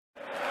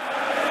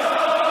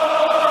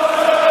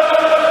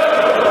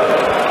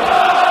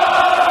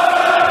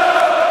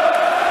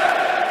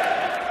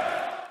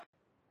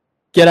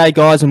G'day,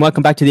 guys, and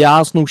welcome back to the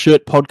Arsenal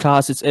Shirt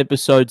Podcast. It's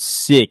episode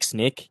 6,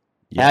 Nick.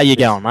 Yeah, How you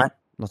going, mate?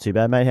 Not too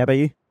bad, mate. How about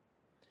you?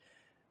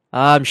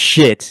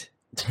 Shit.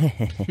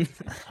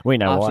 We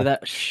know After why.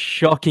 that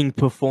shocking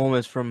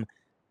performance from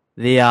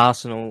the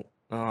Arsenal.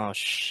 Oh,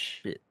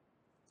 shit.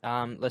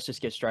 Let's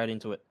just get straight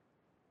into it.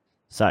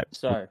 So,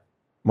 So,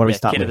 what do we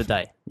start kit with? of the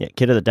day. Yeah,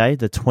 kit of the day,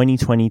 the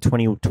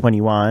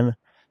 2020-2021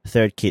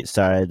 third kit.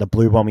 So, the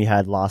blue one we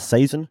had last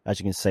season, as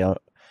you can see, I've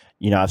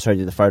showed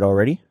you the photo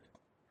already.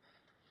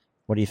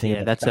 What do you think?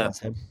 Yeah, about that's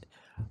that?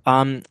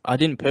 I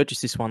didn't purchase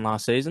this one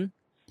last season.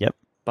 Yep.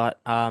 But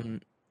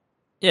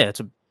yeah,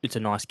 it's a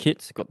nice kit.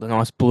 It's got the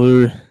nice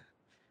blue.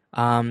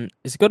 Has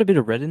it got a bit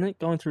of red in it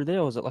going through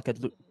there, or is it like a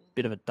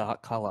bit of a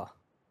dark color?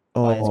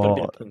 Oh, yeah, it's got a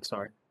bit of pink.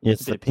 Sorry. Yeah,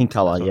 it's the pink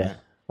color. Yeah,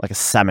 like a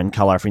salmon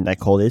color. I think they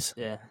call this.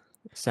 Yeah,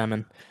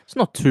 salmon. It's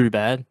not too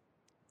bad.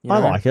 I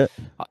like it.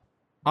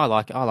 I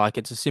like it.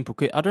 It's a simple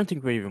kit. I don't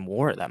think we even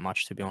wore it that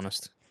much, to be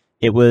honest.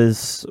 It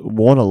was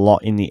worn a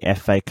lot in the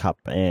FA Cup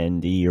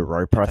and the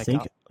Europa, I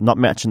think. Not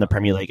much in the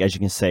Premier League, as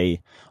you can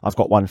see. I've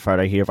got one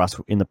photo here of us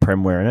in the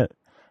Prem wearing it.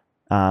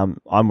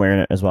 I'm wearing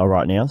it as well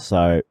right now,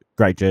 so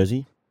great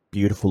jersey.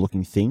 Beautiful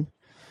looking thing.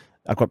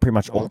 I've got pretty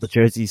much all the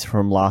jerseys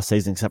from last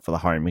season except for the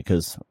home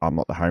because I'm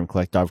not the home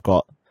collector. I've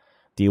got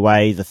the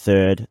away, the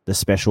third, the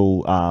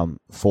special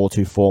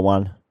 4-2-4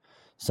 one.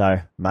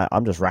 So, mate,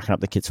 I'm just racking up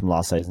the kits from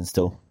last season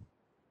still.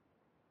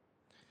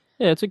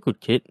 Yeah, it's a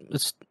good kit.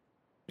 It's,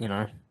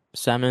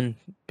 salmon,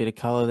 bit of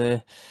colour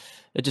there.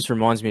 It just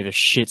reminds me of a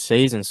shit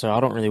season, so I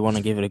don't really want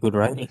to give it a good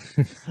rating.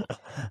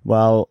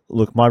 Well,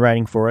 look, my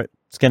rating for it,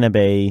 it's going to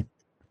be,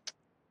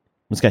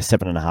 let's go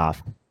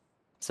 7.5.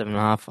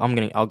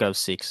 7.5. I'll go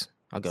 6.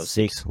 I'll go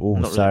 6. Ooh,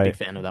 I'm not really a big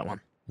fan of that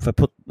one. If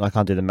I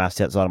can't do the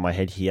maths outside of my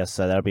head here,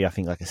 so that'll be, I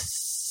think, like a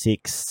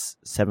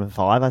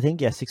 6.75, I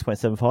think. Yeah,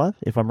 6.75,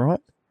 if I'm right.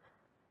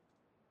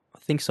 I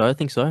think so.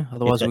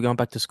 Otherwise, we're going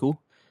back to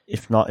school.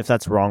 If not, if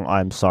that's wrong,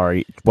 I'm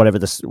sorry. Whatever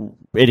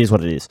it is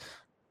what it is.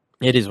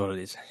 It is what it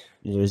is.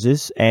 It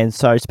is. And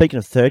so, speaking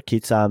of third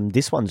kits,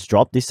 this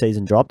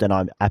season dropped, and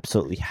I'm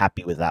absolutely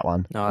happy with that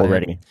one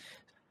already. Yeah.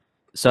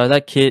 So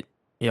that kit,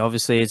 yeah,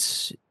 obviously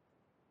it's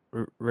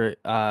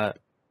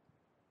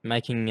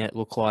making it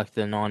look like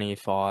the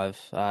 95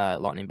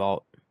 Lightning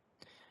Bolt.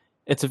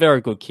 It's a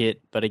very good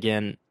kit, but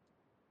again,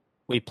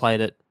 we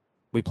played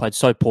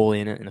so poorly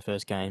in it in the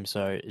first game,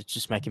 so it's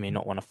just making me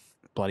not want to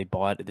bloody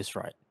buy it at this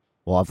rate.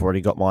 Well, I've already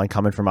got mine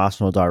coming from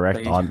Arsenal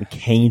Direct. I'm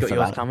keen for that.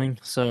 Yours coming,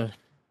 so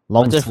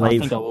long I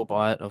sleeve. think I will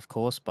buy it, of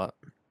course, but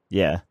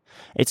yeah,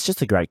 it's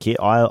just a great kit.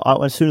 I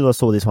as soon as I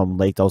saw this one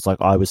leaked, I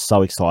was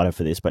so excited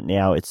for this, but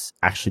now it's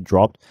actually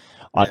dropped.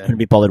 I couldn't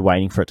be bothered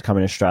waiting for it to come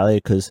in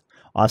Australia because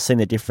I've seen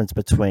the difference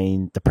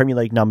between the Premier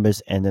League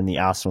numbers and then the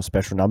Arsenal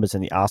special numbers,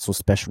 and the Arsenal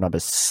special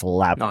numbers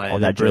slap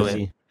on that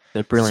jersey.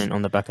 They're brilliant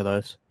on the back of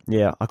those.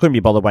 Yeah, I couldn't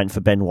be bothered waiting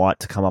for Ben White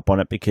to come up on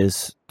it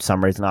because for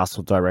some reason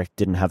Arsenal Direct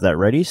didn't have that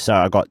ready. So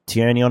I got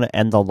Tierney on it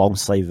and the long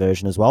sleeve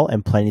version as well,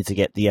 and planning to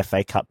get the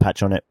FA Cup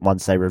patch on it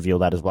once they reveal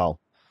that as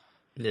well.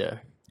 Yeah.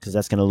 Because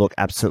that's going to look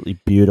absolutely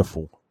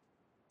beautiful.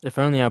 If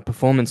only our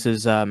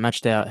performances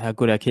matched out how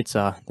good our kits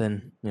are,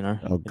 then,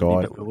 Oh,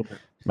 God.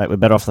 Mate, we're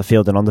better off the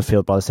field than on the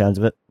field by the sounds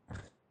of it.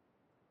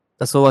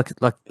 That's all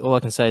all I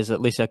can say is at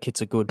least our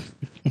kits are good.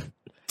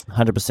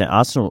 100%.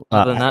 Arsenal.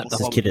 Other than that,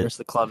 the rest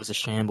of the club is a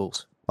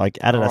shambles. Like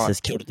Adidas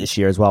has killed it this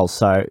year as well.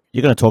 So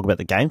you're going to talk about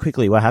the game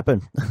quickly. What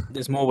happened?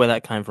 There's more where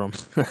that came from.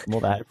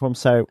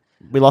 So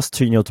we lost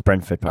 2-0 to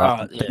Brentford.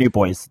 The new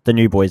boys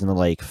in the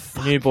league.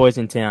 The new boys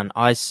in town.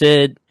 I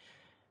said,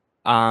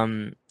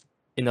 in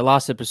the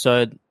last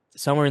episode,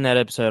 somewhere in that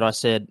episode, I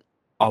said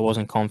I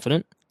wasn't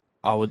confident.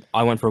 I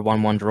went for a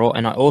 1-1 draw,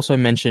 and I also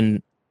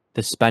mentioned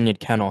the Spaniard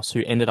Canos,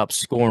 who ended up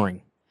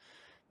scoring.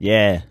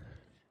 Yeah.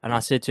 And I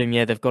said to him,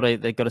 yeah, they've got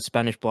a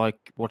Spanish bloke.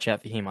 Watch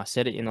out for him. I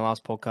said it in the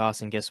last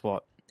podcast, and guess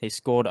what? He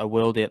scored a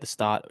worldie at the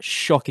start.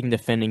 Shocking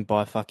defending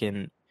by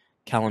fucking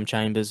Callum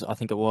Chambers, I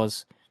think it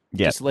was.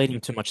 Yeah. Just leaving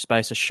too much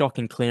space. A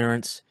shocking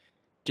clearance.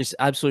 Just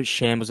absolute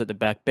shambles at the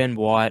back. Ben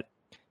White,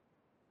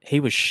 he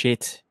was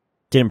shit.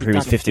 Didn't prove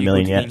his 50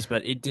 million yet. Things,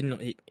 but it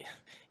didn't.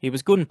 He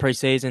was good in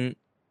pre-season.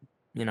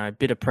 A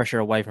bit of pressure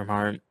away from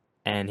home,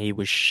 and he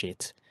was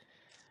shit.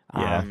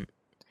 Yeah.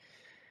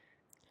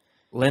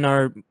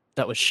 Leno,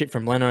 that was shit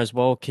from Leno as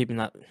well. Keeping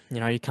that,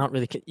 you can't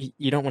really,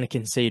 you don't want to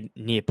concede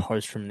near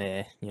post from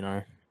there,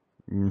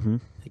 Mm-hmm.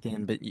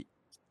 Again, but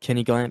can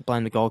you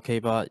blame the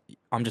goalkeeper?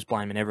 I'm just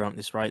blaming everyone at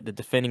this rate. The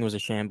defending was a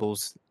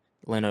shambles.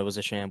 Leno was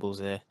a shambles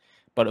there,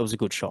 but it was a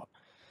good shot.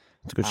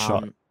 It's a good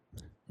shot.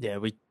 Yeah,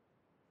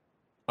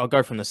 I'll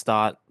go from the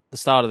start. The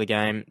start of the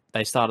game,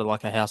 they started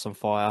like a house on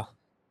fire.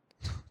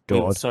 God. We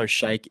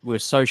were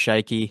so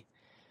shaky.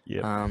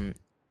 Yeah.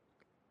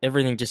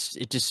 Everything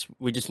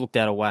we just looked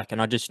out of whack,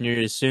 and I just knew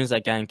as soon as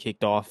that game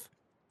kicked off,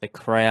 the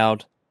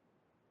crowd,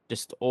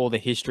 just all the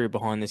history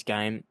behind this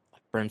game,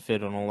 like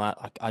Brentford and all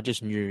that, I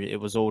just knew it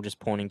was all just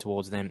pointing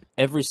towards them.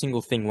 Every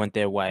single thing went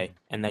their way,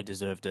 and they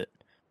deserved it.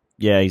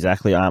 Yeah,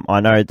 exactly. I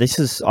know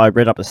I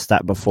read up a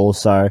stat before,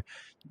 so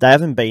they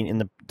haven't been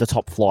in the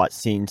top flight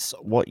since,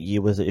 what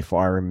year was it, if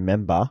I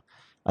remember?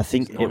 I It was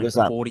think it was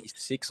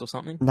 1946 or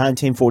something.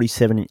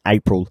 1947 in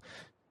April.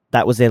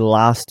 That was their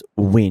last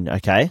win.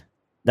 Okay,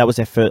 that was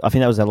their first. I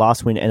think that was their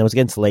last win, and it was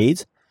against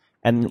Leeds.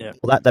 And Yeah.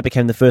 that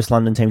became the first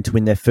London team to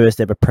win their first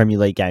ever Premier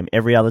League game.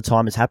 Every other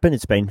time it's happened,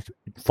 it's been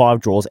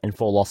 5 draws and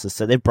 4 losses.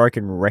 So they've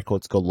broken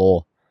records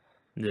galore.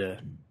 Yeah.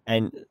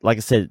 And like I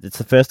said, it's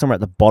the first time we're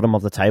at the bottom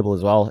of the table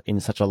as well in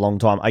such a long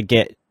time. I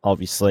get,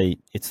 obviously,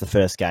 it's the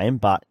first game,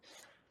 but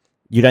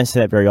you don't see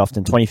that very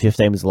often.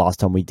 2015 was the last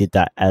time we did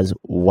that as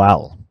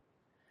well.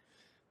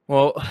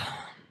 Well,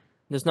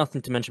 there's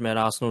nothing to mention about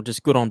Arsenal.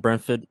 Just good on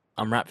Brentford.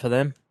 I'm wrapped for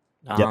them.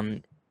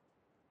 Yep.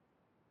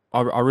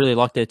 I really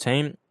like their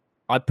team.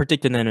 I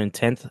predicted them in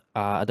 10th.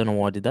 I don't know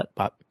why I did that,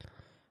 but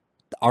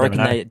I Never reckon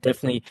know. they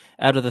definitely,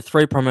 out of the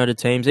 3 promoted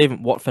teams,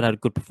 even Watford had a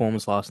good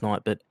performance last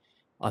night, but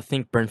I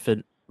think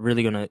Brentford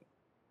really going to,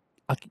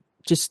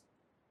 just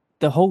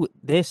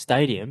their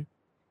stadium,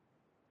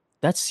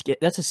 that's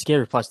a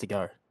scary place to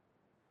go.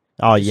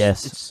 Oh,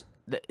 Just,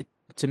 yes.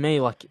 to me,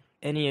 like,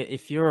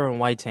 if you're an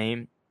away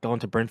team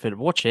going to Brentford,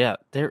 watch out.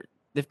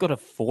 They've got a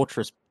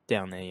fortress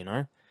down there, you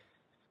know?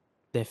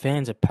 Their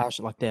fans are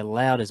passionate, like, they're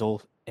loud as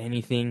all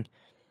anything.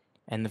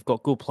 And they've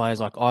got good players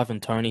like Ivan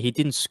Toney. He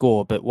didn't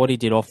score, but what he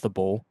did off the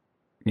ball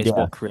is Yeah.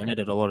 what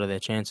created a lot of their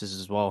chances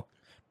as well.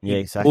 Yeah, He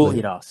exactly.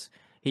 bullied us.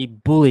 He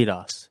bullied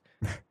us.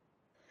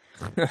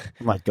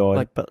 My God.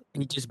 Like, But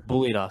he just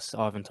bullied us,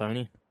 Ivan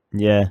Toney.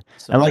 yeah.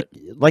 So, And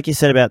like you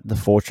said about the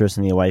Fortress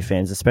and the away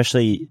fans,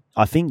 especially,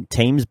 I think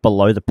teams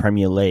below the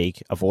Premier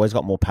League have always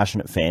got more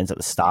passionate fans at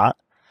the start.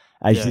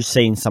 As yeah, you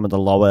see in some of the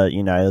lower,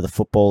 the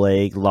Football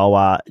League,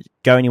 lower,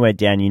 go anywhere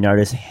down, you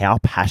notice how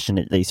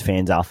passionate these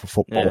fans are for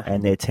football yeah,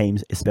 and their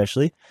teams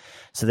especially.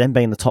 So them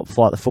being the top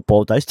flight of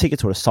football, those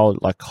tickets would have sold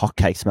like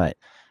hotcakes, mate.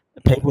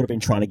 People would have been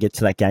trying to get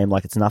to that game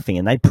like it's nothing,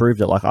 and they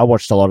proved it. Like, I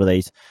watched a lot of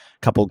these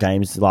couple of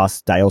games the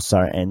last day or so,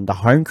 and the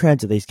home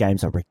crowds of these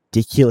games are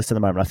ridiculous at the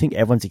moment. I think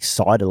everyone's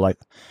excited. Like,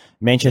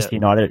 Manchester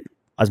yeah. United,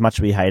 as much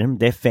as we hate them,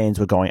 their fans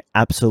were going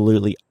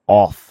absolutely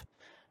off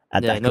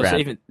at Yeah, that and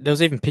crowd. there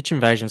was even pitch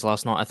invasions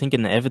last night. I think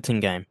in the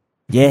Everton game.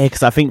 Yeah,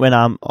 because I think when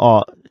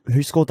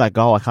who scored that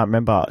goal? I can't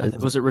remember. It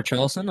Was it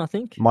Richarlison? I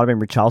think. might have been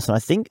Richarlison. I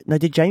think no.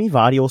 Did Jamie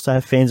Vardy also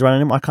have fans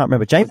running him? I can't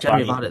remember. Or Jamie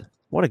Jamie Vardy, Vardy,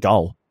 what a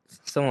goal!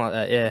 something like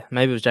that. Yeah,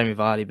 maybe it was Jamie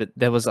Vardy, but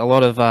there was a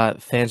lot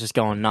of fans just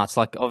going nuts.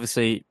 Like,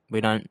 obviously, we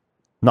don't.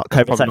 Not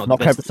That's COVID probably safe. not the Not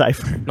best. COVID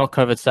safe. Not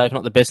COVID safe,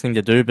 not the best thing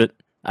to do, but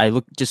hey,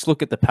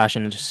 look at the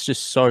passion. It's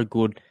just so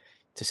good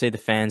to see the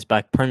fans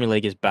back. Premier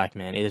League is back,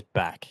 man. It is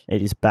back.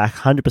 It is back,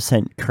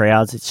 100%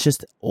 crowds. It's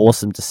just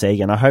awesome to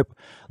see, and I hope,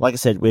 like I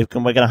said, we're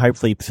going to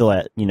hopefully fill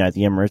out, the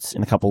Emirates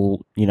in a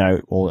couple,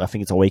 or I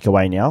think it's a week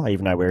away now,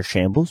 even though we're a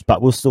shambles,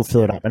 but we'll still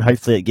fill it up, and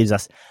hopefully it gives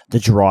us the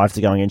drive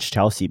to go against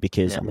Chelsea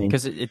because, Yeah,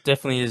 because it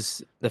definitely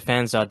is. The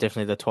fans are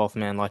definitely the 12th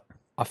man. Like,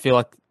 I feel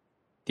like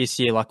this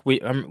year, like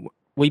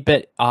we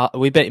bet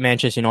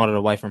Manchester United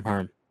away from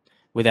home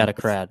without a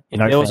crowd. If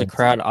no there was a fans.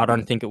 crowd, I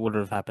don't think it would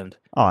have happened.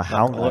 Oh, Like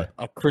hell no.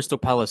 a Crystal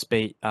Palace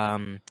beat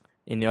in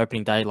the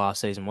opening day last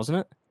season, wasn't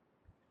it?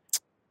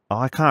 Oh,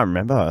 I can't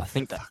remember. I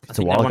think that Fuck, I it's a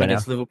think they while won ago now.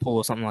 against Liverpool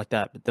or something like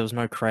that, but there was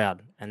no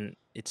crowd, and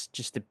it's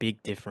just a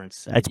big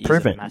difference. It's It is a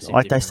proven. massive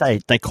Like they difference.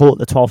 say, they call it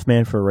the 12th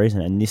man for a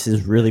reason, and this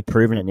is really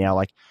proving it now.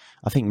 Like,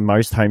 I think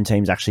most home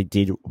teams actually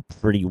did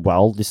pretty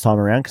well this time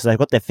around because they've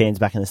got their fans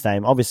back in the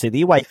stadium. Obviously,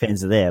 the away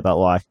fans are there, but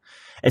like,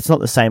 it's not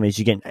the same as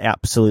you get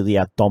absolutely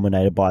out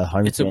dominated by the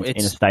home fans in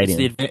a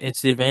stadium.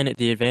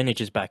 The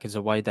advantage is back. As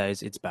away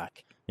days, it's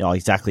back.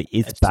 Exactly.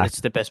 It's back.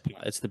 It's the best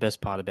part. It's the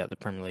best part about the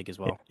Premier League as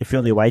well. If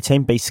you're the away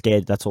team, be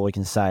scared. That's all we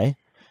can say.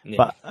 Yeah.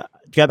 But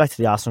go back to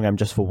the Arsenal game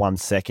just for 1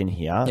 second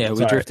here. Yeah, we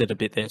Sorry, drifted a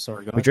bit there.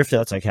 Sorry, guys. we drifted.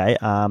 That's okay.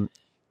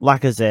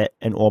 Lacazette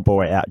and Orbo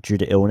were out due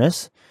to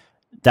illness.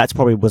 That's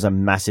probably was a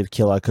massive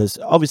killer because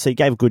obviously it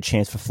gave a good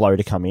chance for Flo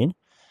to come in,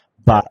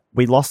 but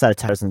we lost that at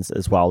Townsend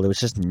as well. There was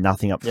just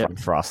nothing up front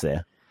for us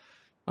there.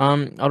 I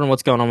don't know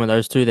what's going on with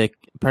those two.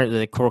 Apparently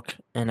they're crook,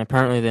 and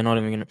apparently they're not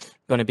even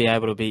going to be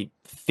able to be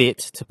fit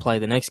to play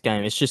the next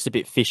game. It's just a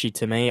bit fishy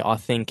to me. I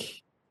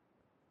think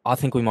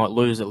we might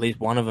lose at least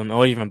one of them,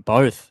 or even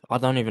both. I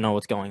don't even know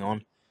what's going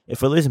on.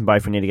 If we're losing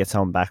both, we need to get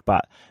someone back.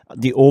 But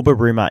the Orba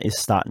rumor is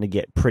starting to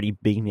get pretty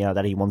big now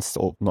that he wants to,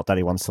 or not that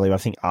he wants to leave. I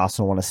think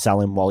Arsenal want to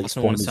sell him while he's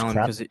Arsenal want forming to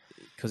his sell him crap.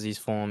 because he's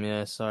form.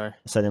 Yeah, so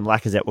then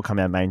Lacazette will come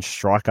our main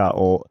striker,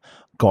 or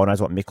God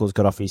knows what Mikkel's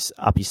got up his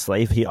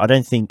sleeve. I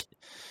don't think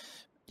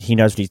he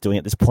knows what he's doing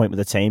at this point with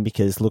the team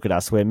because look at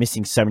us, we're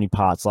missing so many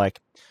parts. Like,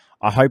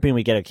 I'm hoping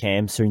we get a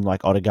cam soon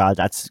like Odegaard.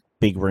 That's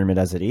big rumoured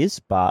as it is,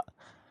 but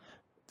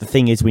the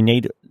thing is we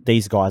need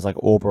these guys like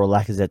Orba or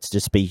Lacazette to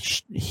just be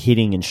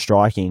hitting and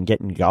striking and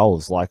getting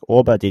goals. Like,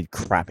 Orba did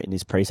crap in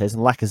this preseason.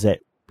 Lacazette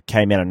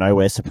came out of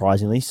nowhere,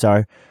 surprisingly,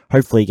 so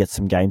hopefully he gets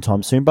some game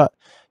time soon, but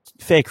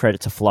fair credit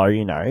to Flo,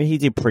 he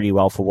did pretty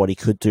well for what he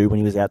could do when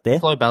he was out there.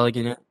 Flo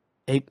Balogun,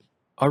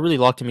 I really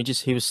liked him.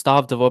 He was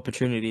starved of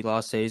opportunity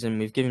last season.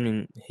 We've given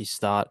him his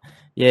start.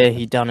 Yeah,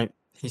 he done it.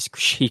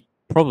 He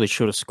probably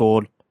should have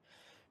scored.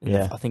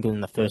 I think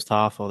in the first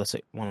half or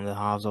one of the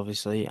halves,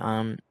 obviously.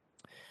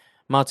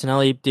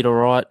 Martinelli did all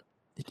right.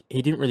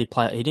 he didn't really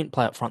play. He didn't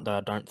play up front though.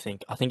 I don't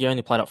think. I think he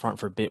only played up front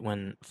for a bit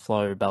when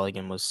Flo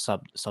Balogun was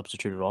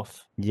substituted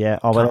off. Yeah.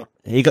 Oh, Can't well,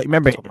 he got. off the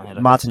Remember, top of my head. I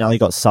can't Martinelli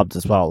got subbed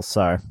as well.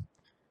 So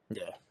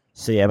Yeah,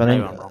 yeah. But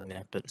maybe then I'm wrong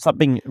there, but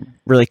something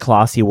really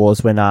classy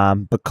was when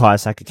Bukayo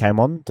Saka came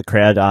on. The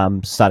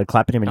crowd started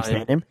clapping him and yeah,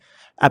 chanting him.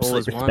 all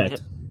Absolute is one. respect.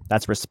 Yep.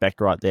 That's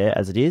respect right there,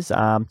 as it is.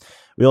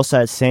 We also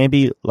had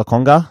Sambi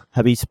Lakonga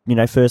have his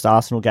first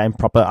Arsenal game,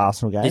 proper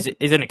Arsenal game.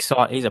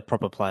 He's a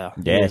proper player.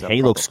 He Yeah, is a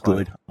he proper looks player.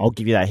 good. I'll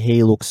give you that.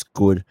 He looks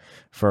good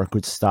for a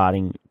good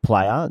starting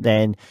player.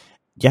 Then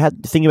you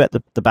had think about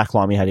the back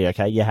line we had here.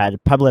 Okay, you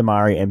had Pablo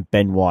Mari and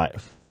Ben White.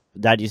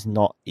 That is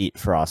not it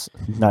for us.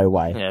 No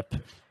way.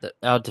 Yeah,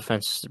 our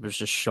defense was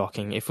just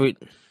shocking.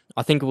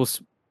 I think we'll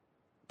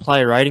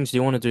player ratings. Do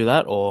you want to do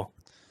that or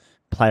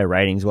Player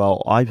ratings.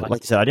 Well, like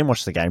like? I said, I didn't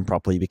watch the game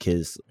properly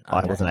because I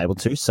Okay. wasn't able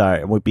to, so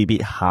it would be a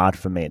bit hard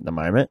for me at the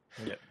moment.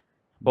 Yeah.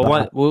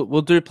 But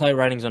We'll do player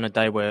ratings on a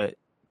day where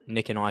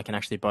Nick and I can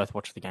actually both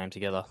watch the game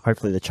together.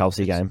 hopefully the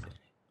Chelsea It's game.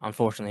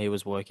 unfortunately he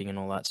was working and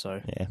all that, so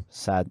Yeah,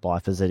 sad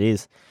life as it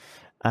is.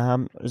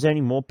 Is there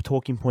any more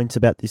talking points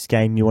about this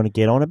game you want to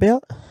get on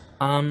about?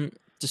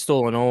 just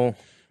all in all,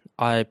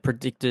 I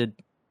predicted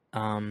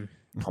Oh,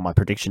 my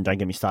prediction. Don't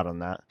get me started on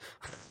that.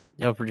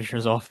 your prediction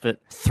was off, but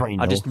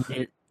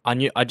 3-0.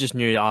 I just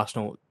knew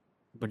Arsenal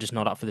were just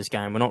not up for this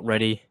game. We're not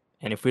ready,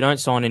 and if we don't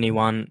sign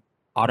anyone,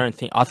 I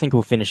think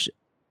we'll finish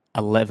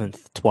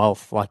 11th,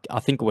 12th. Like I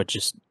think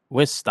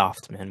we're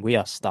stuffed, man. We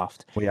are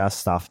stuffed. We are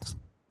stuffed.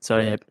 So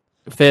yeah,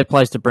 fair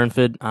plays to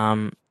Brentford.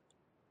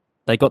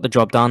 They got the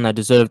job done. They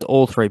deserved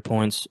all 3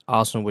 points.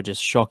 Arsenal were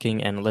just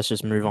shocking, and let's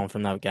just move on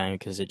from that game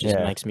because it just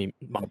makes my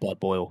blood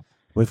boil.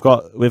 We've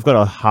got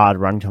a hard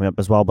run coming up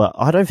as well, but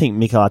I don't think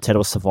Mikel Arteta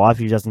will survive if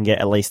he doesn't get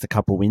at least a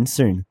couple wins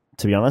soon.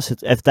 To be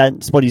honest, if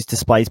that's what his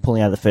displays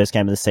pulling out of the first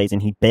game of the season,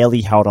 he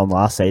barely held on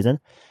last season.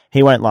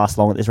 He won't last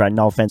long at this rate.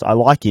 No offense, I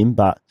like him,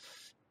 but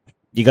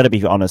you got to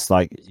be honest.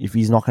 Like if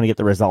he's not going to get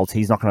the results,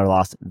 he's not going to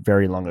last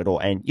very long at all.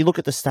 And you look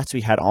at the stats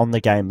we had on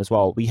the game as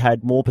well. We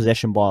had more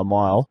possession by a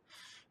mile.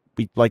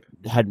 We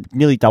had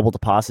nearly double the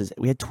passes.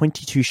 We had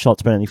 22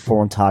 shots, but only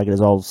 4 on target as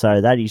well. So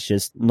that is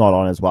just not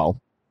on as well.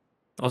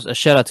 Also, a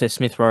shout out to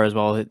Smith Rowe as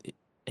well.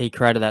 He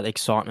created that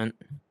excitement,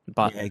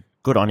 but yeah,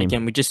 good on him.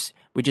 Again, we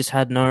just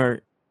had no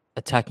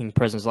attacking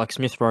presence. Like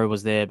Smith Rowe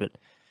was there, but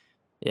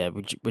yeah,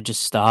 we're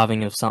just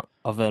starving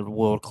of a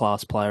world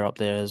class player up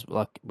there.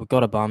 Like we've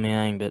got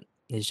Aubameyang, but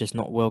he's just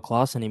not world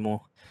class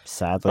anymore.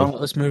 Sadly. All right,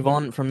 let's move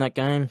on from that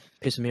game.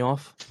 Pissing me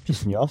off.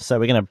 So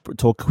we're going to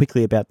talk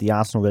quickly about the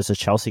Arsenal versus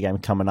Chelsea game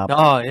coming up.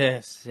 Oh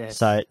yes.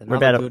 So another we're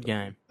about good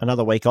game.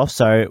 Another week off.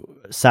 So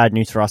sad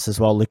news for us as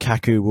well.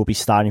 Lukaku will be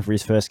starting for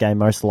his first game,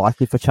 most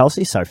likely for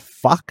Chelsea. So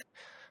fuck.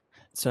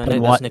 So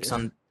that's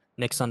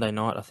next Sunday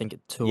night. I think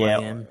at 2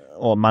 a.m.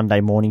 or Monday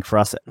morning for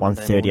us at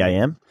 1:30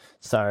 a.m.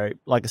 So,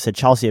 like I said,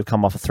 Chelsea have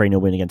come off a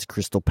 3-0 win against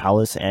Crystal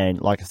Palace,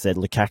 and like I said,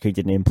 Lukaku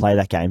didn't even play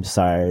that game,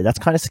 so that's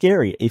kind of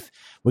scary. If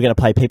we're going to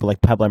play people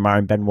like Pablo Mari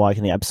and Ben White,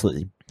 and they're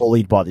absolutely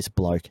bullied by this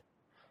bloke.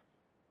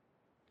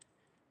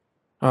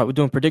 All right, we're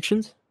doing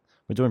predictions.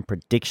 We're doing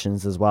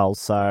predictions as well,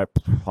 so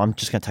I'm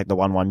just going to take the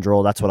 1-1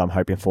 draw. That's what I'm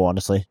hoping for,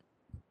 honestly.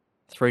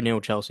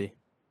 3-0 Chelsea.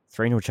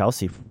 3-0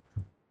 Chelsea.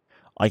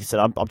 Like I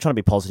said, I'm trying to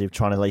be positive,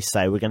 trying to at least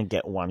say we're going to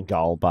get 1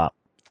 goal, but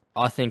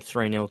I think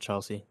 3-0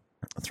 Chelsea.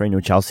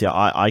 3-0 Chelsea,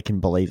 I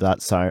can believe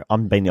that. So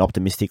I'm being the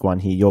optimistic one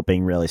here. You're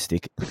being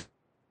realistic.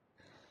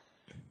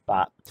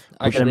 But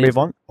we're going to move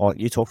on. Oh,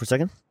 you talk for a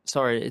second.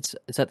 Sorry, it's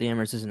at the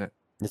Emirates, isn't it?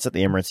 It's at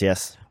the Emirates,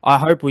 yes. I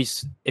hope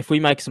if we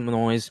make some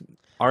noise,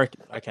 I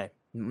reckon, okay,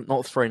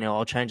 not 3-0.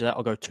 I'll change that.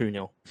 I'll go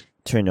 2-0.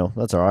 2-0.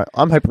 That's all right.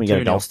 I'm hoping we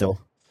get a goal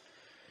still.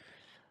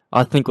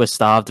 I think we're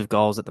starved of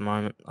goals at the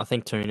moment. I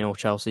think 2-0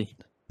 Chelsea.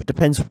 It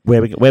depends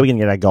where we're going to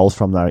get our goals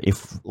from, though.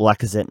 If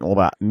Lacazette and all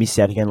that miss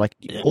out again,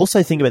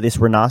 also think about this: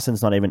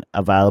 Renason's not even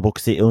available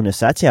because of illness.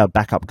 That's our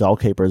backup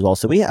goalkeeper as well.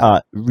 So we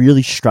are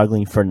really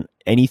struggling for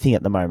anything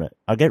at the moment.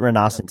 I get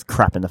Renason's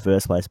crap in the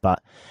first place,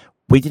 but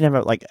we didn't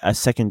have a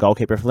second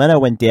goalkeeper. If Leno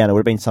went down, it would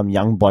have been some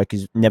young bloke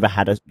who's never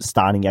had a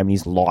starting game in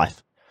his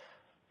life.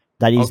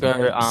 That is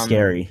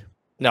scary.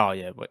 No,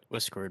 yeah, we're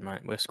screwed, mate.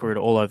 We're screwed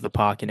all over the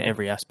park in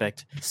every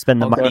aspect.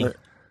 Spend the money.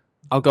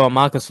 I'll go on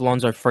Marcus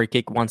Alonso free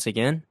kick once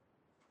again,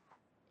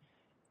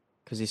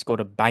 because he scored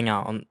a banger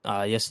on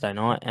yesterday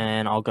night,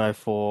 and I'll go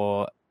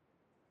for,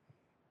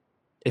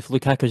 if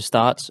Lukaku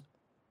starts,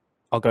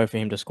 I'll go for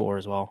him to score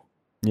as well.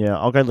 Yeah,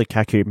 I'll go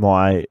Lukaku,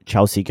 my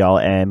Chelsea goal,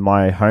 and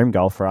my home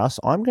goal for us.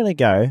 I'm going to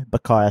go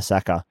Bukayo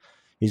Saka.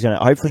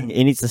 Hopefully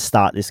he needs to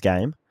start this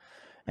game,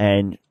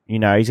 and he's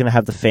going to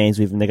have the fans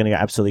with him. They're going to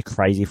go absolutely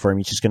crazy for him.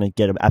 He's just going to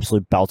get an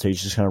absolute belter.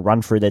 He's just going to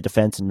run through their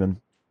defense and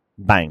then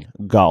bang,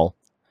 goal.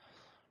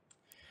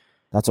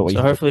 That's what we.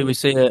 So hopefully we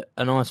see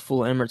a nice full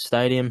Emirates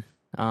Stadium.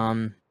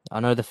 I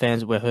know the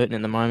fans we're hurting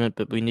at the moment,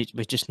 but we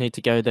just need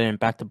to go there and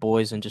back the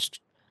boys and just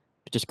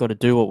got to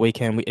do what we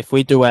can. If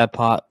we do our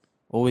part,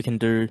 all we can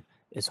do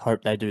is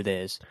hope they do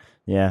theirs.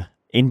 Yeah,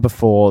 in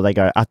before they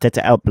go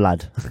Arteta out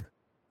blood.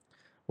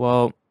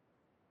 Well,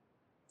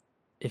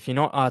 if you're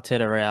not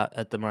Arteta out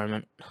at the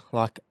moment,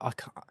 like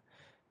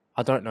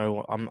I don't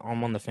know. I'm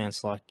on the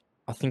fence. Like,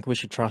 I think we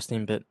should trust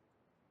him, but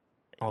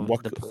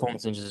What the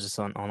performance injuries just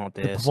are not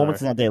the there. So performance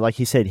is not there. Like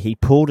he said, he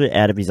pulled it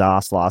out of his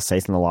ass last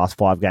season, the last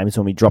 5 games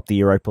when we dropped the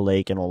Europa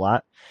League and all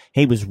that.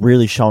 He was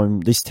really showing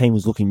this team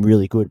was looking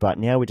really good, but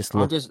now we just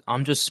look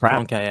I'm just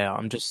crap. Cronke out.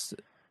 I'm just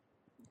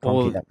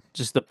Conky.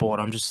 just the board.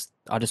 I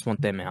just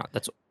want them out.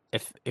 That's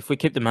if we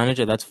keep the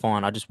manager, that's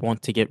fine. I just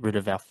want to get rid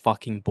of our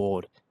fucking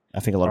board. I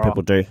think a lot of All right.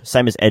 people do.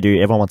 Same as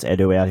Edu. Everyone wants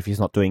Edu out if he's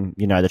not doing,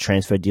 the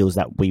transfer deals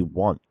that we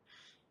want.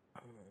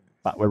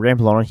 But we're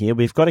rambling on here.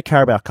 We've got a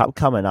Carabao Cup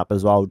coming up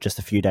as well just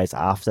a few days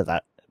after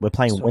that. We're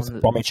playing So West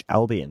Bromwich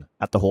Albion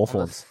at the on the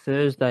Hawthorns.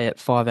 Thursday at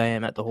 5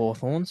 a.m. at the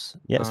Hawthorns.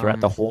 Yes, we're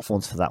at the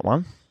Hawthorns for that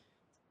one.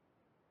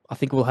 I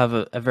think we'll have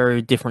a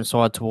very different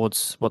side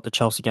towards what the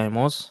Chelsea game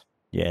was.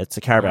 Yeah, it's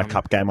a Carabao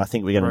Cup game. I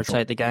think we're going to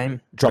rotate the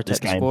game, drop rotate this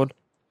the game. squad.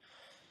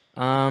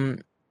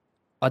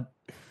 I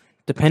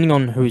depending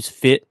on who's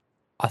fit,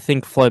 I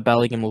think Flo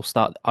Balogun will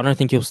start. I don't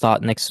think he'll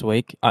start next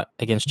week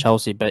against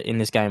Chelsea, but in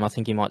this game, I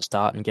think he might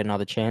start and get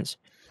another chance.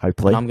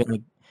 Hopefully.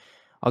 And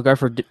I'll go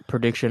for a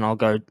prediction. I'll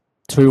go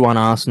 2-1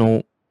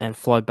 Arsenal and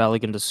Flo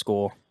Balogun to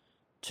score.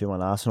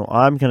 2-1 Arsenal.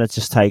 I'm going to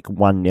just take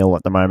 1-0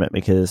 at the moment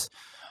because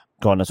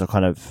God knows what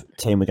kind of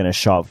team we're going to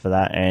show up for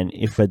that. And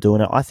if we're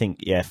doing it, I think,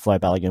 Flo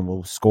Balogun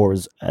will score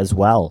as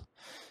well.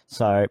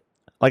 So,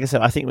 like I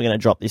said, I think we're going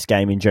to drop this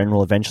game in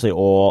general eventually,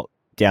 or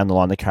down the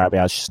line, the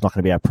Carabao is just not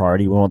going to be our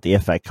priority. We want the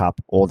FA Cup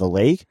or the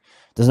league.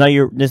 There's no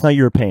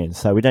Europeans,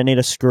 so we don't need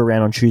to screw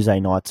around on Tuesday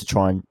night to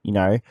try and,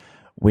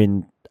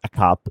 win a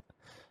cup.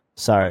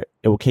 So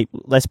it will keep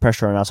less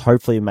pressure on us.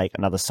 Hopefully make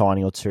another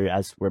signing or two,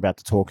 as we're about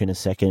to talk in a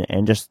second,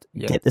 and just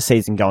get the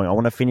season going. I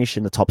want to finish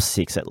in the top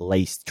 6 at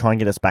least. Try and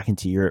get us back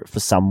into Europe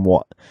for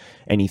somewhat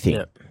anything.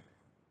 Yep.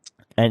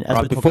 And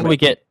as before we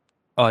get...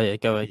 Oh, yeah,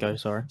 go,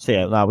 sorry. So,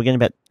 we're going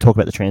to talk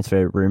about the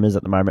transfer rumours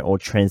at the moment, or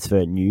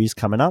transfer news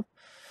coming up.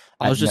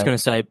 I was just going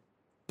to say,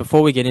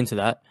 before we get into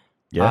that,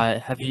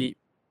 have you,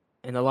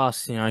 in the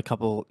last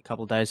couple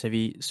of days, have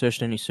you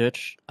searched any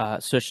search?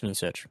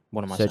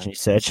 What am I saying?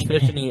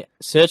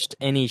 Searched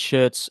any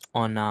shirts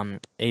on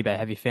eBay?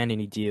 Have you found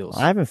any deals?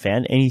 I haven't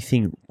found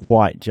anything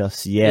quite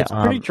just yet. It's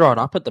pretty dried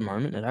up at the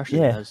moment. It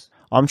actually has.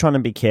 I'm trying to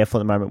be careful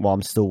at the moment while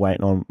I'm still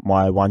waiting on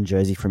my one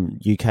jersey from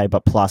UK,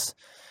 but plus,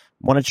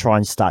 want to try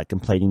and start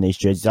completing these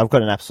jerseys. I've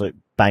got an absolute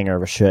banger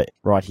of a shirt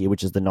right here,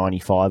 which is the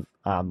 95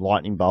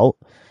 Lightning Bolt.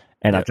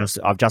 And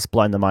I've just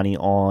blown the money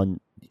on,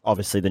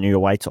 obviously, the new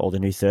away to all the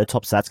new third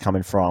tops. That's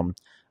coming from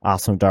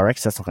Arsenal Direct.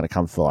 So that's not going to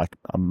come for like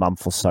a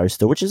month or so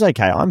still, which is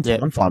okay. I'm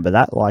fine with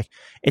that. Like,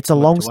 it's a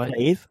long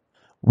sleeve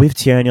with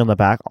Tierney on the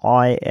back.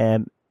 I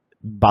am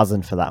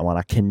buzzing for that one.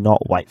 I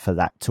cannot wait for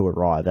that to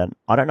arrive. And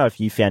I don't know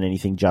if you found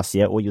anything just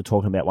yet, or you're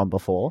talking about one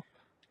before.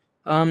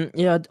 I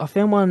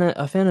found one.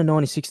 I found a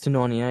 96 to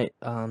 98.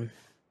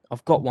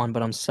 I've got one,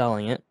 but I'm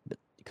selling it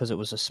because it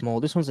was a small.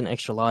 This one's an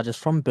extra large. It's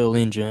from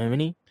Berlin,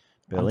 Germany.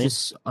 I've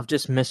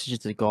just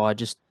messaged the guy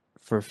just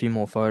for a few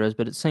more photos,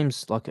 but it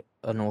seems like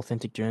an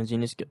authentic jersey,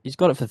 and he's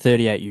got it for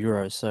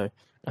 €38. So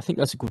I think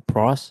that's a good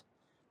price.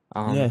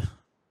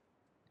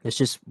 It's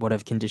just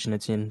whatever condition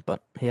it's in,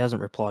 but he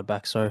hasn't replied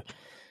back, so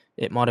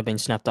it might have been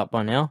snapped up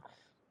by now.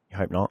 You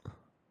hope not.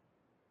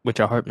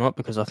 Which I hope not,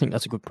 because I think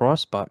that's a good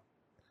price. But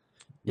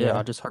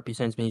I just hope he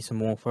sends me some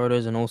more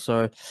photos, and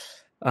also,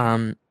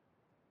 I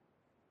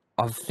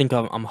think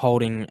I'm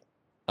holding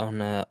on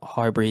a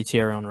Highbury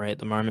Thierry Henry at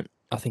the moment.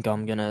 I think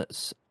I'm gonna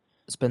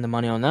spend the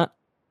money on that.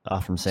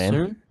 From Sam.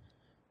 Soon.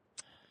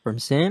 From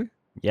Sam.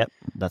 Yep,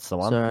 that's the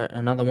one. So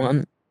another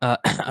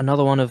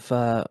one of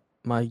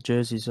my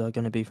jerseys are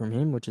going to be from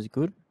him, which is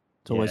good.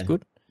 It's always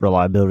good.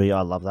 Reliability,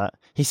 I love that.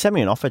 He sent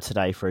me an offer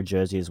today for a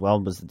jersey as well.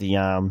 It was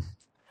the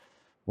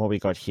what we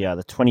got here,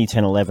 the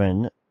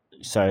 2010-11,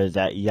 so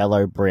that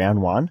yellow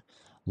brown one,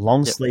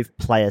 long sleeve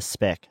player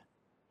spec.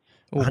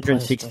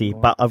 160,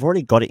 but I've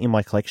already got it in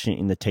my collection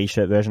in the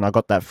t-shirt version. I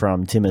got that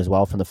from Tim as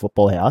well from the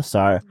Football House.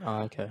 So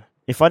okay.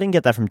 If I didn't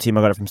get that from Tim,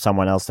 I got it from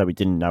someone else that we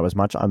didn't know as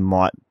much. I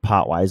might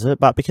part ways it,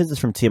 but because it's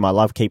from Tim, I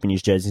love keeping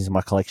his jerseys in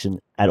my collection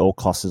at all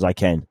costs as I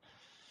can.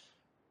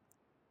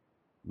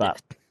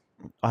 But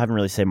I haven't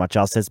really seen much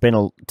else. There's been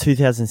a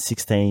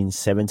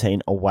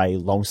 2016-17 away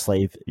long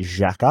sleeve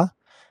Xhaka,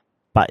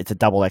 but it's a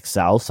double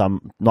XL, so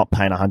I'm not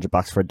paying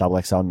 $100 for a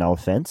double XL. No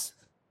offense.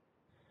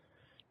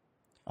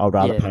 I'd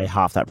rather pay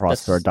half that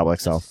price for a double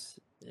XL.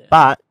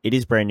 But it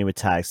is brand new with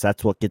tags. So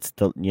that's what gets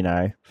the,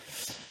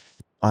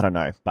 I don't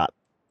know, but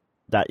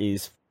that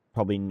is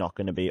probably not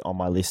going to be on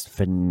my list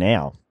for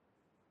now.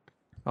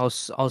 I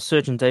was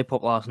searching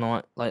Depop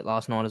late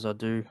last night as I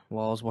do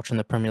while I was watching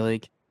the Premier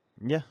League.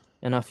 Yeah.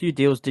 And a few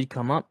deals did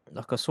come up.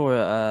 Like I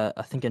saw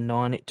I think a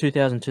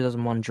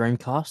 2000-2001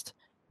 Dreamcast.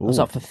 It was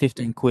up for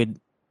 £15,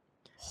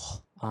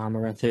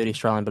 around 30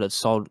 Australian, but it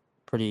sold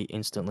pretty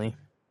instantly.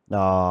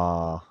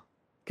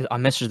 Because I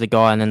messaged the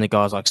guy, and then the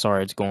guy's like,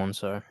 sorry, it's gone.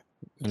 So,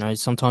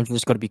 sometimes you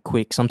just got to be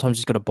quick. Sometimes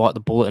you just got to bite the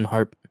bullet and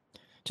hope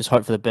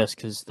for the best,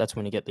 because that's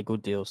when you get the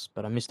good deals.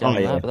 But I missed out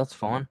on that, but that's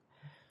fine.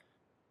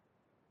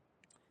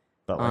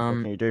 But what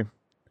can you do?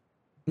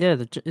 Yeah,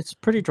 it's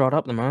pretty dried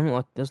up at the moment.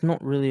 Like, there's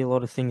not really a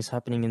lot of things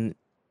happening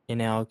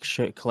in our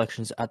shirt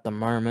collections at the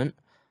moment.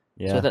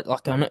 So Yeah, that,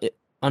 like,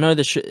 I know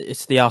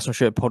it's the Arsenal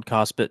shirt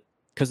podcast, but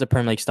because the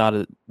Premier League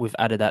started, we've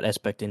added that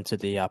aspect into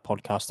the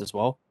podcast as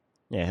well,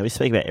 yeah. We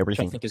speak about which I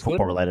everything think is good.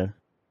 football related.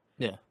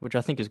 Yeah, which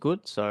I think is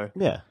good. So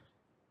Yeah,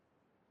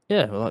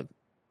 yeah, well, like,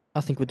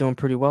 I think we're doing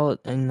pretty well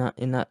in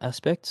that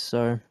aspect.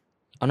 So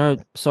I know.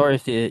 Sorry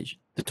if the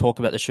talk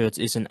about the shirts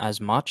isn't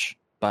as much,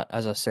 but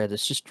as I said,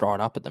 it's just dried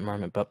up at the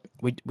moment. But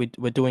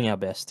we're doing our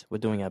best. We're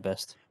doing our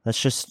best.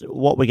 that's just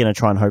what we're going to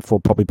try and hope for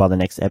probably by the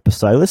next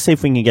episode. Let's see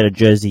if we can get a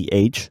jersey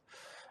each,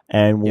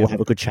 and we'll Yep.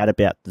 have a good chat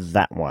about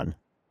that one.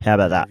 How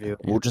about that? Review.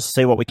 We'll just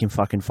see what we can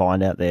fucking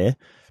find out there.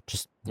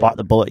 Just Yep. bite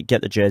the bullet,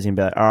 get the jersey, and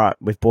be like, all right,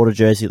 we've bought a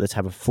jersey. Let's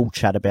have a full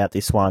chat about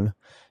this one.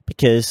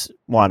 Because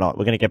why not?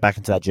 We're going to get back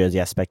into that jersey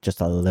aspect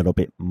just a little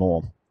bit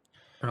more.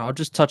 And I'll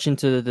just touch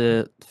into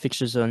the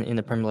fixtures in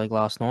the Premier League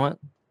last night,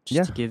 just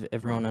Yeah. to give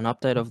everyone an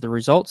update of the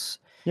results.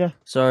 Yeah.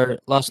 So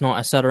last night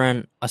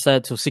I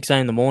stayed till 6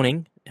 a.m. in the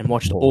morning and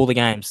watched all the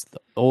games,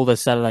 all the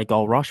Saturday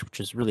goal rush, which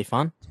was really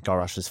fun. Goal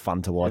rush is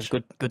fun to It was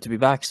watch. good to be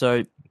back.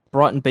 So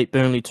Brighton beat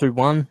Burnley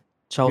 2-1,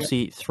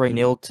 Chelsea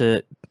 3-0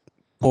 to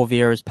Paul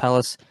Vieira's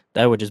Palace.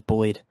 They were just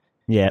bullied.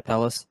 Yeah.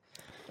 Palace.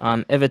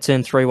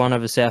 Everton 3-1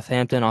 over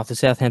Southampton after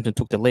Southampton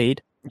took the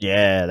lead.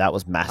 Yeah, that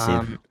was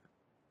massive.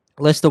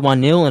 Leicester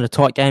 1-0 in a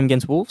tight game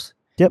against Wolves.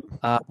 Yep.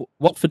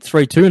 Watford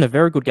 3-2 in a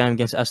very good game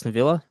against Aston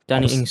Villa.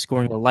 Danny Ings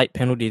scoring a late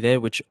penalty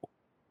there, which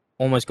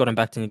almost got him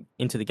back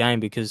into the game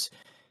because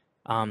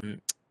the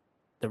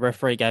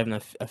referee gave him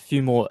a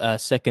few more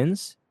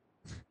seconds.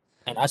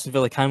 And Aston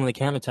Villa came on the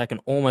counter-attack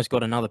and almost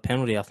got another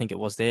penalty, I think it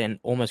was there. And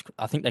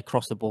I think they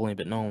crossed the ball in,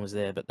 but no one was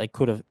there. But they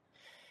could have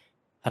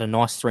had a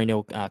nice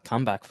 3-0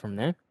 comeback from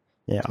there.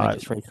 Yeah, to make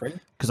it 3-3.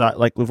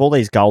 Because with all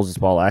these goals as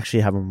well, I actually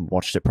haven't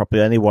watched it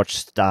properly. I only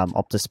watched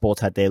Optus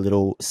Sports had their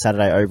little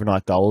Saturday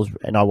overnight goals,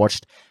 and I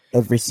watched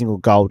every single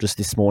goal just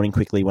this morning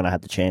quickly when I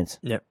had the chance.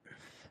 Yep.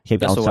 Keep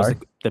That's going, always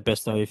sorry. the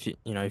best though if you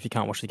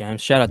can't watch the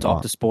games. Shout out to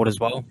Optus Sport as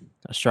well,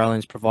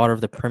 Australians provider of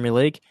the Premier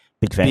League.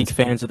 Big fans. Big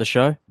fans of the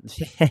show.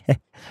 Big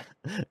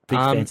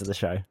fans of the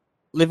show.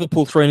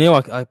 Liverpool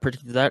 3-0. I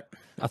predicted that.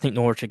 I think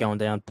Norwich are going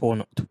down.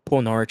 Poor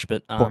Norwich,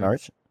 but Poor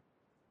Norwich.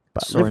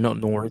 But sorry, not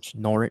Norwich.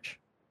 Norwich.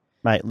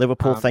 Mate,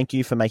 Liverpool, thank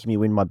you for making me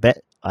win my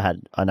bet. I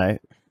know,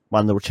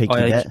 one little cheeky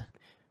bet.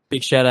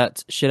 Big shout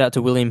out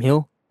to William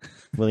Hill.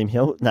 William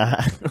Hill?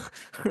 Nah.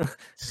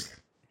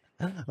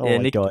 Yeah,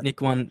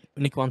 Nick won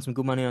some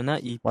good money on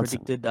that. You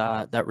predicted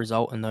that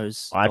result and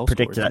those. I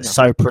predicted that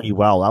so pretty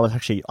well. I was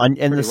actually, and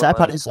the sad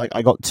part is,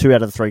 I got 2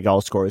 out of the 3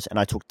 goal scorers, and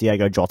I took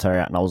Diego Jota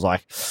out, and I was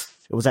like,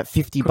 it was at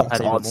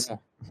 $50 odds.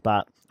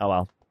 But oh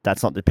well,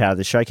 that's not the power of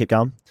the show. Keep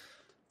going.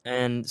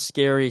 And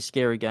scary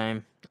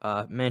game.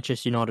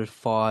 Manchester United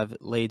 5,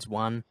 Leeds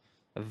 1.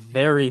 A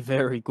very,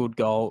 very good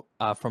goal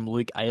from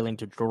Luke Ayling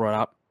to draw it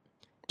up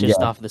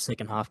just after the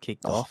second half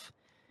kicked off.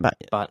 Mate.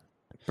 But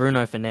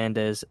Bruno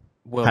Fernandes,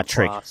 world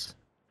class.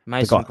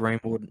 Mason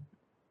Greenwood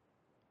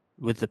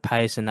with the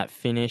pace and that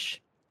finish.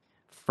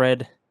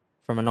 Fred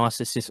from a nice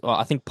assist. Well,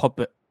 I think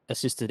Pogba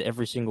assisted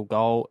every single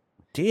goal.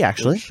 Did he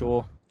actually?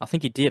 Sure. I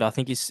think he did. I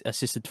think he's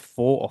assisted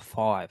 4 or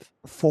 5.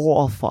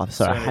 4 or 5.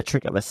 So a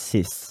hat-trick of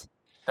assists.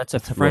 That's a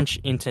French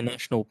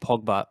international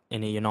Pogba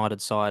in a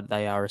United side.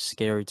 They are a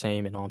scary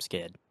team, and I'm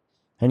scared.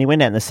 And he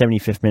went out in the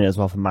 75th minute as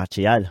well for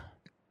Martial.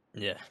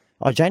 Yeah.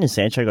 Oh, Jadon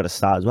Sancho got a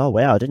start as well.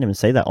 Wow, I didn't even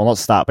see that. Well, not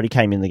start, but he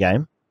came in the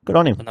game. Good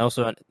on him. And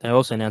they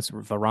also announced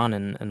Varane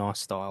in a nice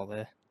style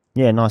there.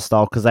 Yeah, nice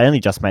style, because they only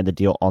just made the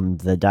deal on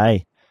the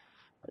day.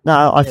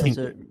 No, I think,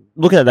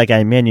 looking at that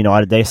game, Man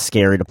United, they're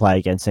scary to play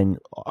against. And,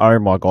 oh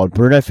my God,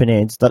 Bruno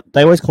Fernandes,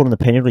 they always call him the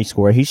penalty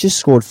scorer. He's just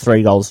scored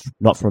 3 goals,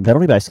 not from a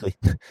penalty, basically.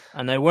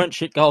 And they weren't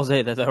shit goals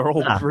either. They were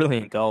all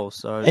brilliant goals.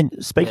 So, and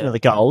speaking of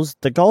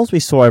the goals we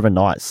saw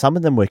overnight, some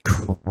of them were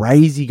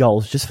crazy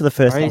goals just for the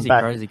first time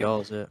back. Crazy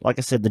goals, yeah. Like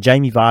I said, the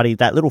Jamie Vardy,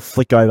 that little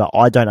flick over,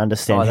 I don't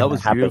understand how that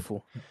was happened.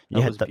 beautiful.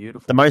 That was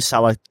beautiful. The Mo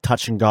Salah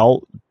touch and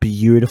goal,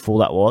 beautiful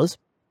that was.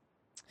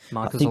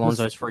 Marcus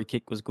Alonso's free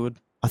kick was good.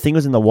 I think it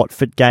was in the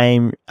Watford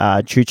game,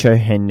 Chucho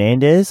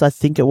Hernandez, I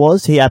think it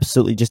was. He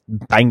absolutely just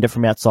banged it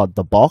from outside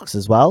the box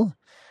as well.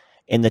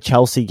 In the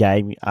Chelsea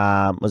game,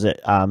 was it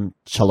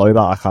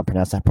Chaloba? I can't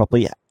pronounce that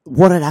properly.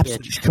 What an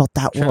absolute shot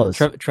that was.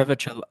 Trevor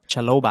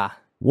Chaloba.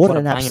 What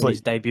an absolute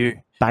his debut.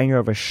 Banger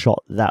of a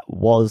shot that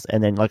was.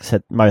 And then, like I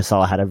said, Mo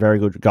Salah had a very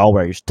good goal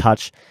where he was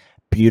touched.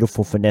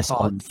 Beautiful finesse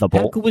on the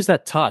ball. How good was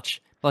that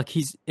touch? Like,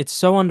 it's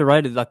so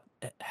underrated, like,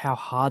 how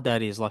hard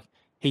that is. Like,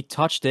 he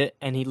touched it,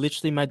 and he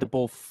literally made the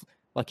ball...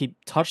 Like, he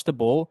touched the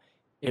ball,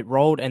 it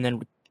rolled, and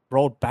then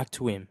rolled back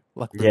to him,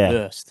 like,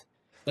 reversed.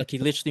 Like, he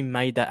literally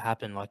made that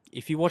happen. Like,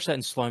 if you watch that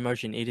in slow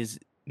motion, it is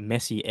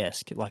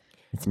Messi-esque. Like,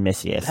 it's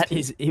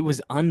Messi-esque. It was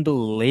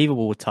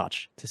unbelievable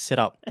touch to set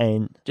up.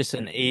 And just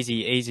an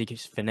easy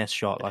finesse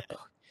shot. Like,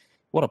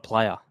 what a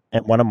player.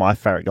 And one of my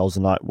favourite goals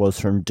tonight was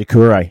from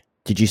Doucouré.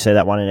 Did you see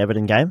that one in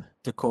Everton game?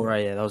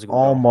 Doucouré, yeah, that was a good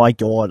goal. Oh, my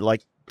God.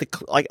 Like,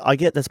 I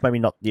get that's maybe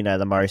not,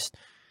 the most...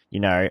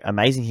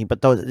 amazing thing.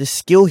 But the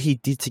skill he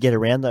did to get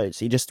around those,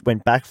 he just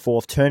went back,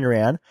 forth, turned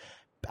around,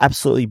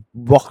 absolutely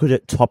rocketed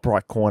it top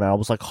right corner. I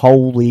was like,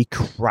 holy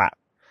crap.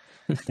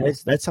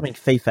 That's something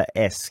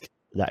FIFA-esque,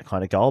 that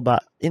kind of goal.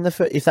 But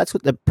if that's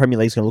what the Premier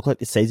League's going to look like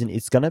this season,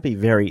 it's going to be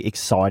very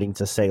exciting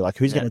to see. Like,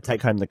 who's going to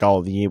take home the goal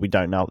of the year? We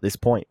don't know at this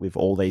point with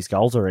all these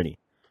goals already.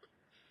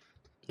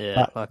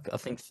 Yeah,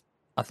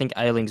 I think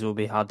Ailings will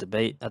be hard to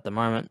beat at the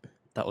moment.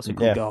 That was a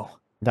good goal.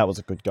 That was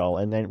a good goal.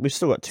 And then we've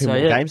still got two more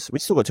games.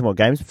 We've still got two more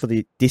games for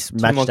this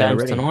match more day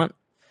games already. Tonight.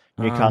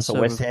 Newcastle,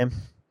 West Ham,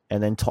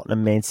 and then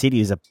Tottenham, Man City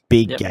is a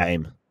big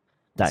game.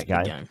 That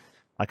game.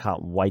 I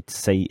can't wait to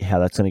see how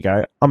that's going to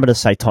go. I'm going to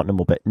say Tottenham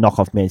will knock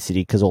off Man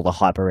City because all the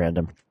hype around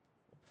them.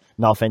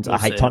 No offense, I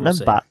hate Tottenham,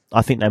 but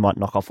I think they might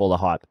knock off all the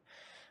hype.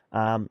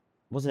 Wasn't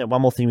there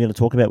one more thing we were going to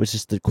talk about? Was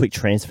just the quick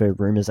transfer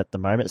rumours at the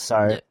moment.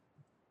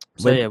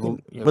 We're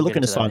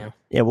looking to sign.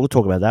 Yeah, we'll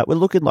talk about that. We're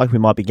looking like we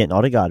might be getting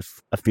Odegaard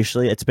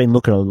officially. It's been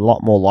looking a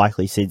lot more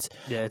likely since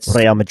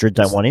Real Madrid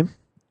don't want him.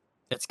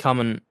 It's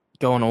going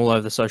all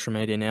over the social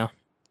media now.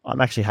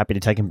 I'm actually happy to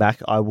take him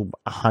back. I will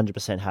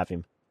 100% have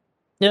him.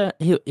 Yeah,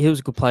 he was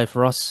a good player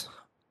for us.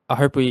 I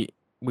hope we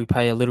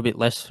pay a little bit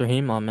less for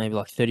him, maybe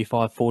like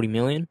 35, 40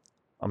 million.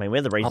 I mean,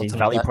 we're the reason his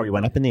value probably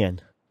went up in the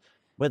end.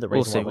 We're the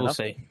reason we'll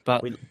see.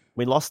 But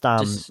we lost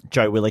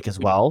Joe Willock as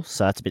well,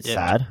 so that's a bit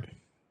sad.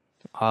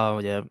 Oh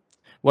yeah,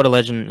 what a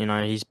legend!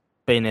 He's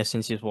been there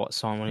since he was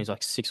signed when he's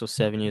like 6 or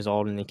 7 years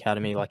old in the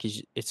academy. Like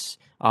it's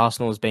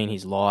Arsenal has been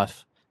his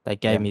life. They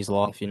gave him his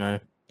life,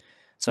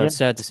 So it's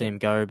sad to see him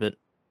go, but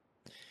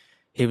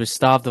he was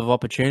starved of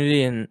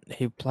opportunity and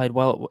he played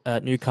well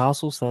at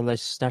Newcastle, so they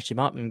snatched him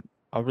up. And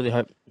I really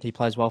hope he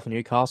plays well for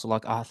Newcastle.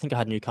 Like I think I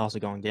had Newcastle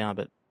going down,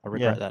 but I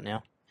regret that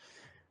now.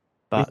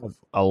 But we have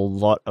a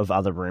lot of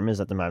other rumours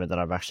at the moment that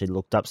I've actually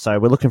looked up. So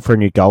we're looking for a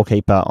new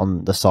goalkeeper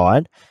on the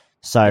side.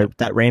 So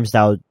that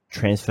Ramsdale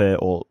transfer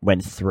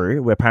went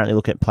through. We're apparently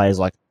looking at players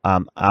like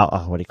what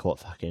do you call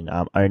it?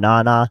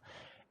 Onana.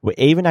 We're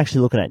even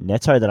actually looking at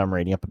Neto that I'm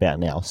reading up about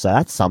now. So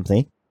that's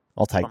something.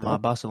 I'll take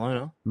that.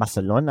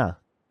 Barcelona.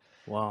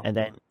 Wow. And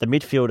then the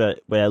midfielder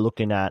we're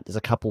looking at, there's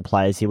a couple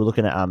players here. We're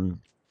looking at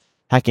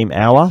Hakim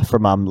Aouar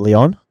from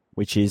Lyon,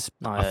 which is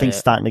I think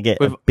starting to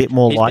get a bit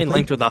more likely. He's been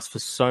linked with us for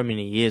so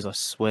many years, I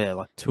swear,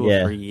 like 2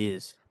 or 3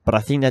 years. But I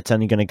think that's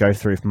only going to go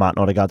through if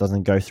Martin Odegaard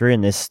doesn't go through.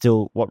 And there's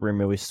still, what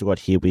rumour we've still got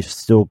here? We've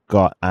still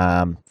got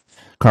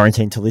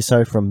Quarantine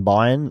Tolisso from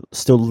Bayern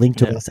still linked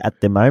to us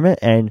at the moment.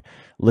 And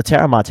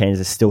Lautaro Martinez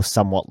is still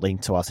somewhat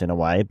linked to us in a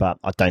way, but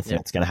I don't think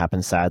it's going to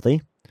happen,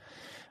 sadly.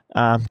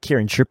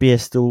 Kieran Trippier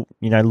still,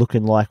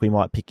 looking like we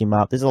might pick him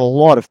up. There's a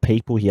lot of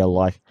people here.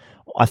 Like,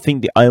 I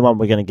think the only one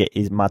we're going to get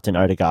is Martin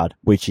Odegaard,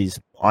 which is,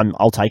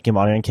 I'll take him.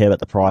 I don't care about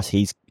the price.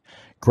 He's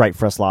great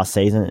for us last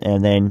season.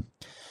 And then,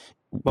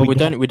 we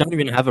don't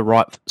even have a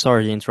right.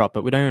 Sorry to interrupt,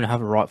 but we don't even have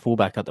a right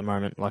fullback at the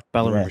moment. Like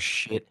Bellerin was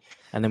shit,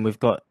 and then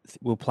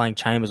we're playing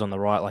Chambers on the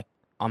right. Like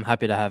I'm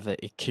happy to have a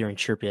Kieran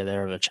Trippier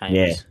there over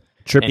Chambers.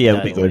 Yeah, Trippier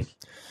would be good.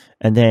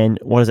 And then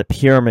what is it?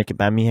 Pierre-Emerick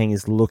Aubameyang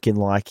is looking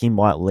like he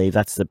might leave.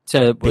 That's the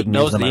big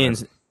news. The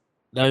ins.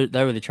 They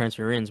were the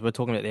transfer ins. We're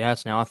talking about the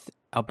outs now.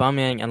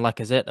 Aubameyang and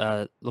Lacazette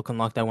are looking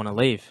like they want to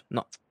leave.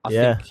 I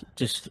think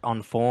just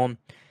on form.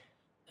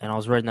 And I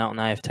was reading that on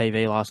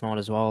AFTV last night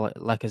as well.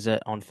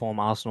 Lacazette on form,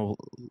 Arsenal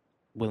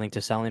willing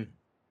to sell him.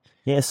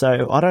 Yeah,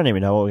 so I don't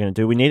even know what we're going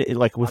to do. We need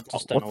what's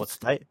the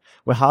state?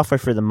 We're halfway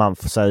through the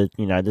month, so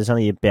there's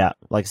only about,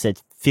 like I said,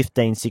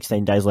 15,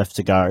 16 days left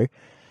to go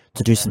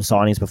to do some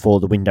signings before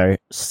the window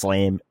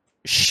slam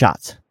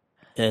shut.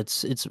 Yeah,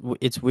 it's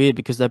weird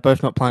because they're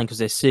both not playing because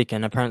they're sick,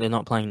 and apparently they're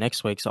not playing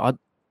next week. So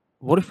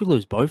what if we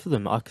lose both of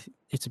them?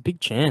 It's a big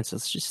chance.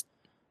 It's just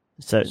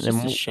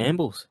a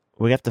shambles.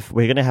 We're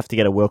going to have to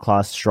get a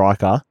world-class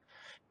striker,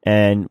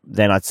 and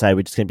then I'd say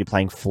we're just going to be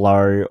playing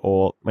Flo,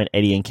 or when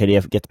Eddie and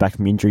Nketiah gets back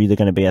from injury, they're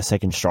going to be our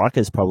second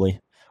strikers probably,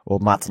 or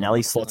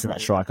Martinelli slots in that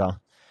striker.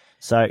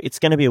 So it's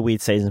going to be a weird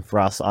season for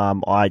us.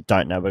 I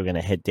don't know where we're going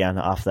to head down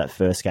after that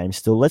first game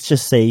still. Let's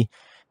just see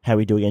how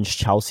we do against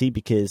Chelsea,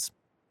 because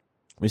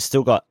we've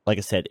still got, like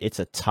I said, it's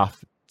a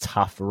tough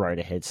road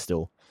ahead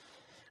still.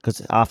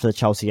 Because after the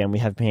Chelsea game, we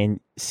have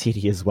Man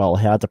City as well.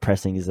 How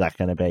depressing is that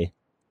going to be?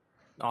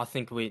 I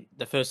think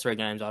the first 3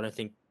 games, I don't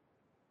think,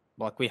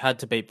 we had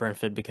to beat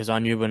Brentford because I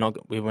knew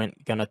we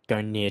weren't going to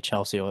go near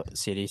Chelsea or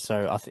City.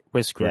 So I think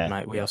we're screwed,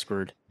 mate. We are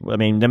screwed. I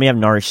mean, then we have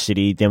Norwich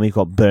City, then we've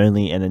got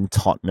Burnley and then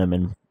Tottenham,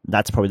 and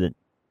that's probably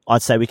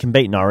I'd say we can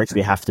beat Norwich.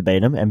 We have to beat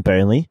them, and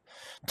Burnley.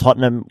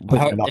 Tottenham, we're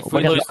going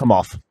to knock them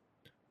off.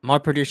 My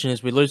prediction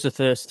is we lose the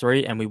first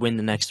 3 and we win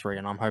the next 3,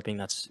 and I'm hoping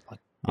that's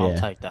I'll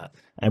take that.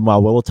 And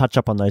we'll touch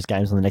up on those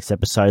games on the next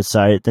episode.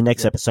 So the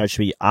next episode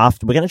should be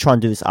after. We're going to try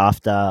and do this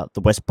after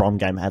the West Brom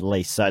game at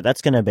least. So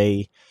that's going to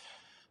be,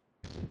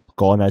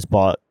 God knows,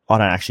 but I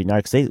don't actually know,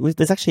 because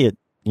there's actually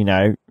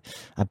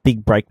a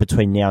big break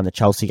between now and the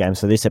Chelsea game.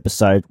 So this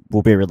episode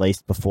will be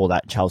released before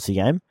that Chelsea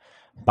game.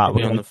 But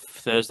we're on the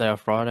Thursday or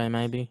Friday,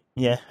 maybe.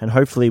 Yeah, and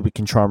hopefully we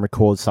can try and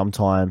record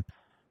sometime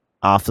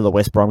after the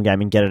West Brom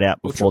game and get it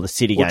out before the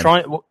City game.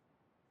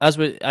 as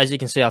you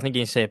can see, I think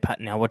you can see a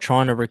pattern now. We're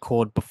trying to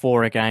record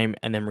before a game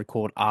and then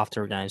record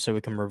after a game, so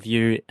we can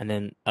review and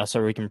then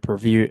so we can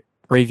preview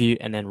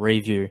and then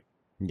review.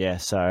 Yeah,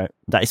 so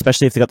that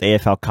especially if they got the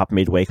AFL Cup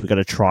midweek, we've got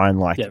to try and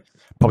Yeah,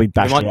 probably we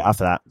bash it might out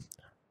after that.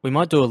 we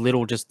might do a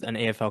little just an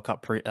AFL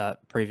Cup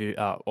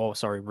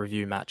preview.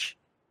 Review match.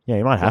 Yeah,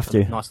 you might have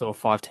Like a to. nice little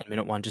 5-10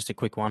 minute one, just a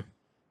quick one.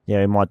 Yeah,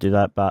 we might do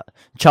that. But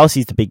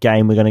Chelsea's the big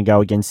game we're going to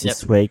go against Yep.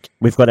 this week.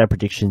 We've got our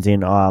predictions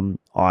in.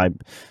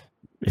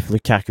 If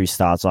Lukaku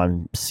starts,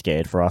 I'm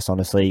scared for us.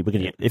 Honestly, we're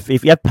gonna Yep. if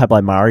you have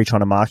Pablo Mari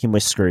trying to mark him, we're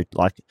screwed.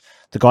 Like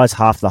the guy's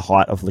half the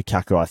height of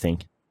Lukaku, I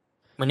think.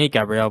 We need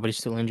Gabriel, but he's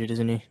still injured,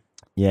 isn't he?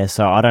 Yeah,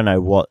 so I don't know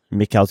what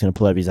Mikel's going to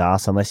pull over his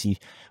ass unless he.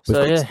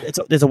 So yeah,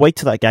 There's a week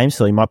to that game,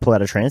 so he might pull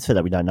out a transfer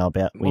that we don't know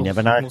about. We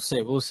never know. We'll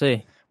see. We'll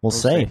see. We'll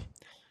see.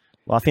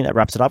 Well, I think that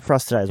wraps it up for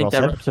us today I as think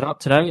well, that Seb. wraps it up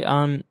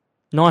today.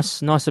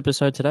 Nice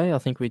episode today. I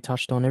think we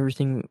touched on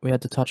everything we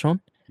had to touch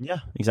on. Yeah,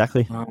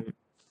 exactly.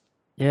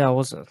 Yeah, I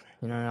wasn't.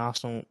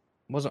 Arsenal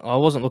wasn't. I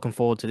wasn't looking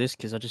forward to this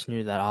because I just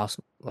knew that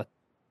Arsenal. Like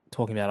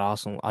talking about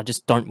Arsenal, I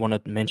just don't want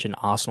to mention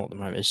Arsenal at the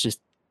moment. It's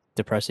just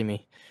depressing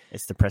me.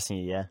 It's depressing,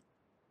 yeah.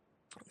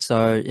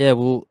 So yeah,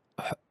 we'll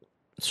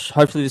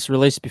hopefully this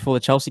released before the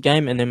Chelsea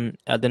game, and then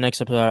the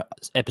next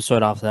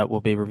episode after that,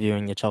 we'll be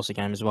reviewing the Chelsea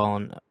game as well,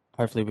 and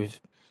hopefully we've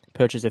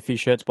purchased a few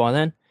shirts by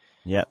then.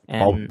 Yeah.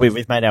 And Well,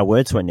 we've made our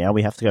words for it now.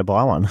 We have to go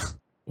buy one.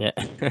 yeah.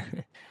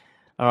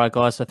 All right,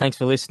 guys. So thanks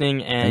for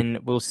listening, and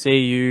we'll see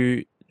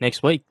you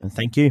next week. And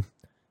thank you.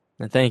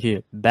 And thank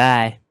you.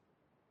 Bye.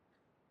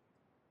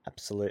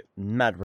 Absolute mad